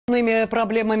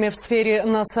Проблемами в сфере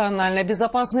национальной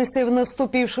безопасности в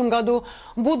наступившем году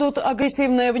будут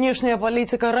агрессивная внешняя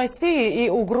политика России и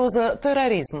угроза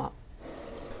терроризма.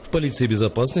 В полиции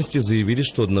безопасности заявили,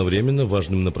 что одновременно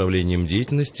важным направлением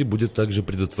деятельности будет также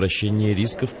предотвращение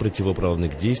рисков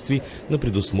противоправных действий на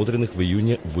предусмотренных в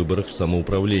июне выборах в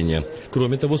самоуправление.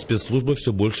 Кроме того, спецслужба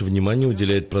все больше внимания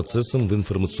уделяет процессам в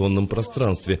информационном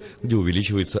пространстве, где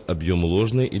увеличивается объем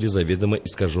ложной или заведомо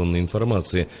искаженной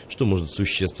информации, что может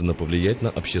существенно повлиять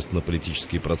на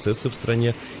общественно-политические процессы в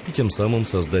стране и тем самым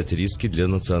создать риски для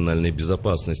национальной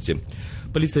безопасности.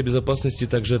 Полиция безопасности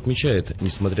также отмечает,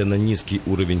 несмотря на низкий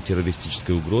уровень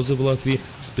террористической угрозы в Латвии,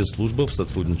 спецслужба в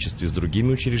сотрудничестве с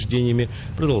другими учреждениями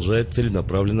продолжает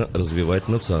целенаправленно развивать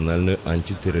национальную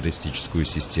антитеррористическую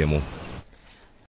систему.